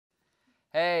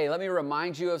Hey, let me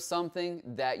remind you of something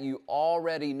that you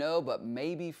already know but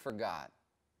maybe forgot.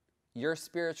 Your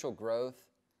spiritual growth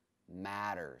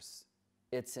matters.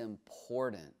 It's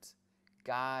important.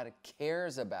 God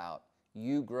cares about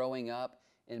you growing up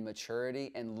in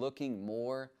maturity and looking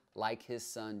more like His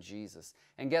Son, Jesus.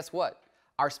 And guess what?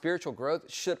 Our spiritual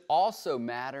growth should also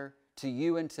matter to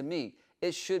you and to me.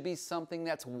 It should be something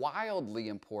that's wildly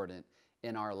important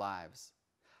in our lives.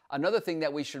 Another thing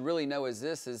that we should really know is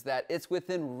this, is that it's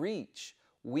within reach.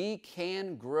 We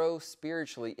can grow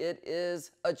spiritually. It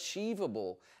is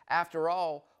achievable. After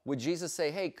all, would Jesus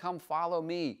say, hey, come follow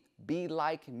me, be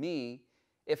like me,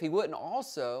 if He wouldn't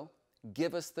also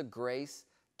give us the grace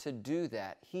to do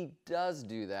that? He does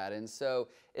do that. And so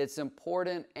it's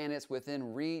important and it's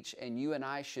within reach, and you and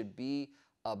I should be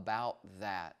about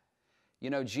that.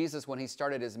 You know, Jesus, when He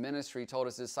started His ministry, told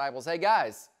His disciples, hey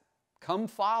guys, come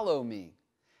follow me.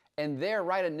 And there,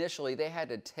 right initially, they had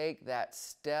to take that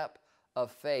step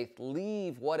of faith,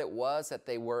 leave what it was that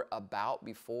they were about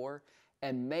before,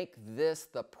 and make this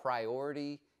the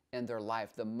priority in their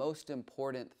life. The most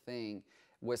important thing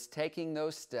was taking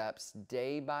those steps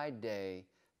day by day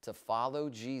to follow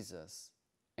Jesus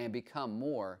and become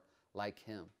more like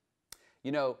Him.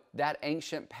 You know, that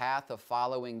ancient path of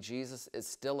following Jesus is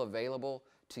still available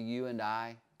to you and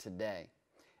I today.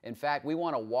 In fact, we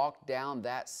want to walk down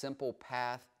that simple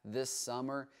path this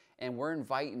summer, and we're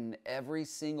inviting every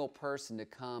single person to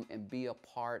come and be a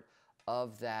part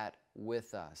of that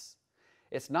with us.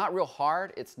 It's not real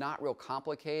hard. It's not real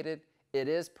complicated. It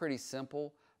is pretty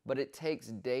simple, but it takes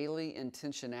daily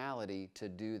intentionality to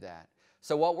do that.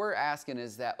 So what we're asking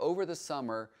is that over the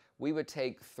summer, we would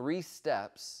take 3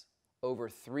 steps over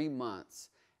 3 months,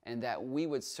 and that we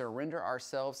would surrender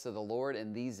ourselves to the Lord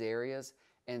in these areas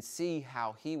and see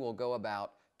how He will go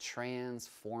about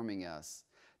transforming us.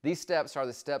 These steps are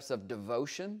the steps of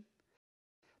devotion,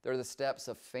 they're the steps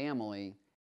of family,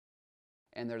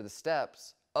 and they're the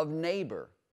steps of neighbor.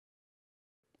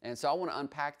 And so I want to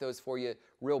unpack those for you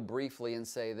real briefly and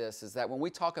say this, is that when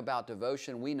we talk about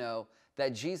devotion, we know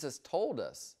that Jesus told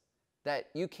us that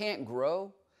you can't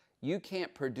grow, you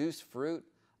can't produce fruit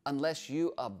unless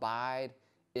you abide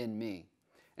in me.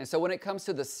 And so when it comes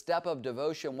to the step of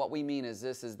devotion, what we mean is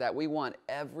this, is that we want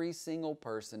every single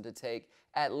person to take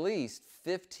at least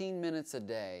 15 minutes a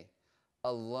day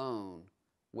alone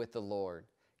with the Lord.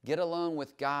 Get alone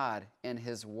with God and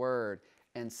His Word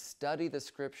and study the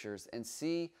Scriptures and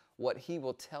see what He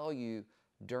will tell you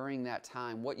during that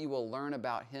time, what you will learn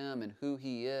about Him and who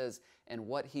He is and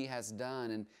what He has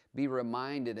done, and be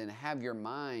reminded and have your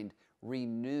mind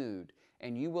renewed,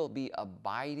 and you will be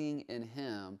abiding in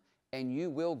Him, and you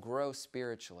will grow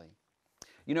spiritually.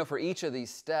 You know, for each of these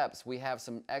steps, we have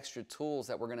some extra tools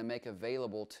that we're going to make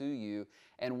available to you.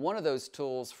 And one of those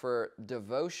tools for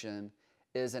devotion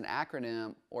is an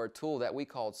acronym or a tool that we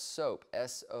call SOAP,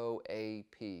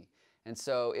 S-O-A-P. And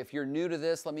so if you're new to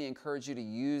this, let me encourage you to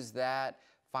use that.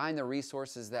 Find the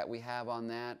resources that we have on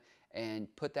that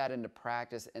and put that into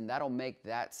practice, and that'll make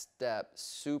that step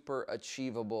super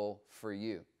achievable for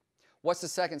you. What's the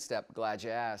second step? Glad you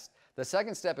asked. The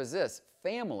second step is this,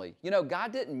 family. You know,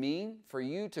 God didn't mean for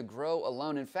you to grow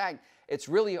alone. In fact, it's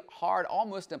really hard,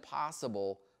 almost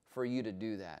impossible for you to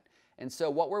do that. And so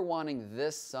what we're wanting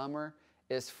this summer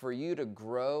is for you to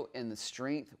grow in the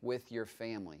strength with your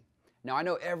family. Now, I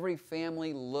know every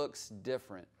family looks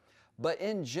different, but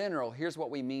in general, here's what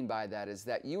we mean by that, is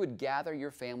that you would gather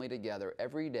your family together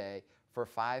every day for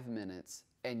 5 minutes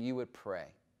and you would pray.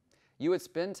 You would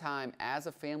spend time as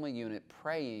a family unit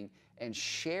praying and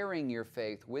sharing your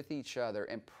faith with each other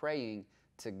and praying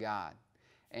to God.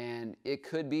 And it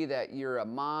could be that you're a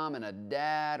mom and a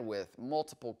dad with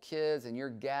multiple kids and you're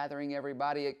gathering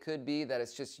everybody. It could be that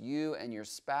it's just you and your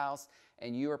spouse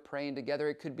and you are praying together.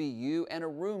 It could be you and a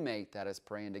roommate that is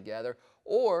praying together.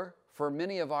 Or for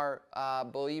many of our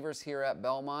believers here at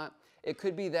Belmont, it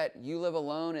could be that you live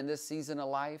alone in this season of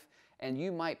life and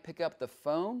you might pick up the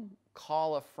phone,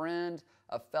 call a friend,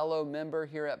 a fellow member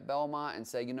here at Belmont and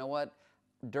say, you know what,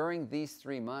 during these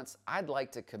 3 months, I'd like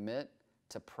to commit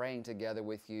to praying together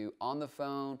with you on the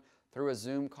phone, through a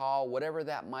Zoom call, whatever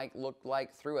that might look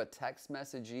like, through a text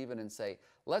message even, and say,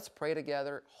 let's pray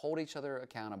together, hold each other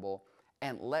accountable,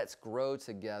 and let's grow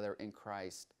together in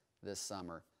Christ this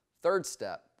summer. Third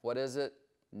step, what is it?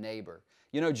 Neighbor.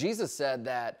 You know, Jesus said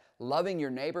that loving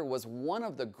your neighbor was one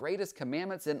of the greatest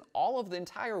commandments in all of the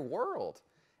entire world.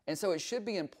 And so it should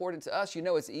be important to us. You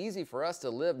know, it's easy for us to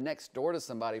live next door to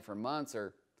somebody for months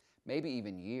or maybe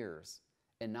even years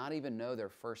and not even know their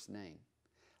first name.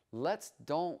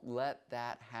 Don't let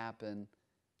that happen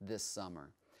this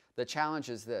summer. The challenge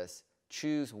is this: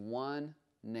 choose one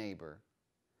neighbor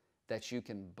that you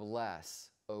can bless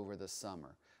over the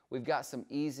summer. We've got some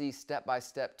easy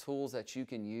step-by-step tools that you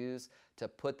can use to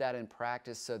put that in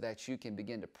practice so that you can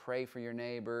begin to pray for your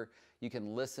neighbor. You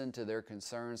can listen to their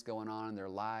concerns going on in their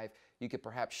life. You could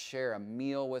perhaps share a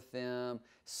meal with them,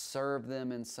 serve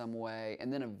them in some way,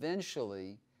 and then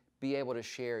eventually be able to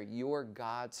share your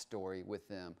God story with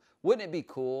them. Wouldn't it be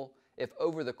cool if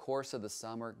over the course of the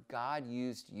summer, God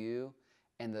used you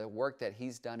and the work that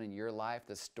He's done in your life,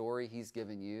 the story He's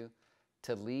given you,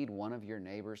 to lead one of your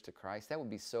neighbors to Christ? That would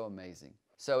be so amazing.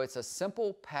 So it's a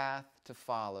simple path to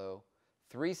follow,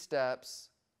 3 steps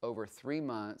over 3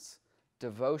 months: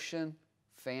 devotion,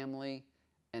 family,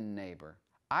 and neighbor.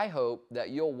 I hope that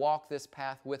you'll walk this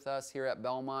path with us here at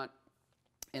Belmont.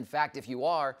 In fact, if you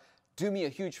are, do me a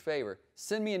huge favor.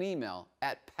 Send me an email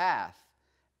at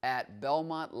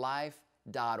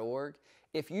path@belmontlife.org.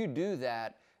 If you do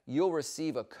that, you'll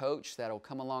receive a coach that'll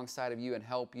come alongside of you and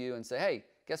help you and say, hey,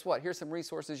 guess what? Here's some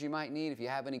resources you might need. If you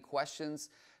have any questions,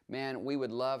 man, we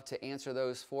would love to answer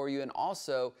those for you. And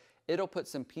also, it'll put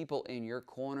some people in your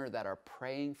corner that are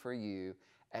praying for you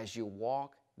as you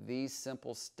walk these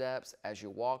simple steps, as you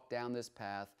walk down this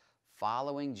path,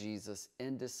 following Jesus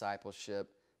in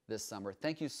discipleship this summer.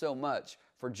 Thank you so much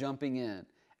for jumping in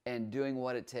and doing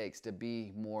what it takes to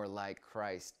be more like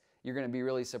Christ. You're going to be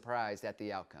really surprised at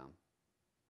the outcome.